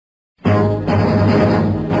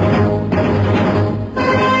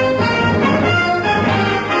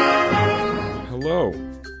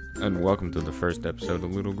welcome to the first episode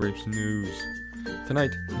of Lil Grape's News. Tonight,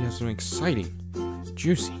 we have some exciting,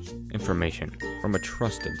 juicy information from a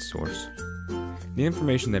trusted source. The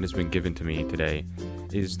information that has been given to me today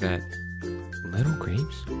is that Lil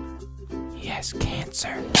Grape's, he has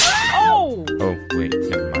cancer. Oh! Oh, wait,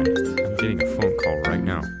 never mind. I'm getting a phone call right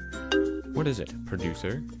now. What is it,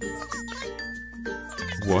 producer?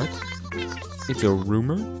 What? It's a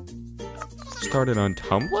rumor? Started on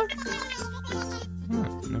Tumblr? Huh,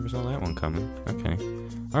 never saw that one coming. Okay.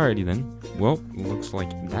 Alrighty then. Well, looks like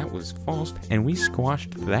that was false, and we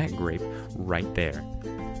squashed that grape right there.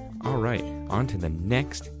 Alright, on to the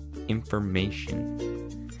next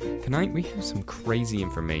information. Tonight we have some crazy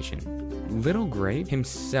information. Lil Grape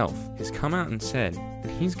himself has come out and said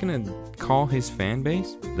that he's gonna call his fan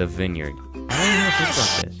base the Vineyard. I don't know how to think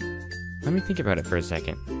about this. Let me think about it for a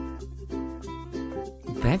second.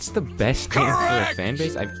 That's the best name for a fan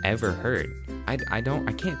base I've ever heard. I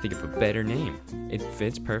can't think of a better name. It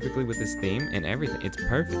fits perfectly with his theme and everything. It's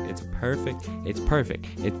perfect. It's perfect. It's perfect.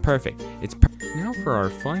 It's perfect. Now for our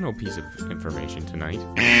final piece of information tonight.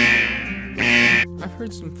 I've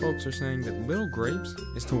heard some folks are saying that Lil Grapes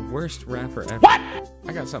is the worst rapper ever. What?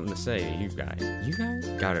 I got something to say to you guys. You guys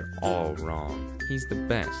got it all wrong. He's the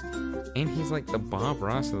best. And he's like the Bob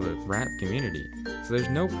Ross of the rap community. So there's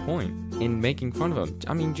no point in making fun of him.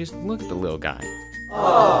 I mean, just look at the little guy.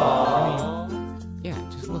 I mean, yeah,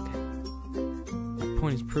 just look at him. My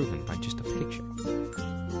point is proven by just a picture.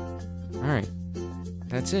 Alright,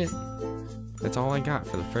 that's it. That's all I got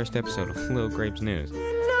for the first episode of Lil Grape's News.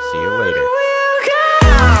 See you later.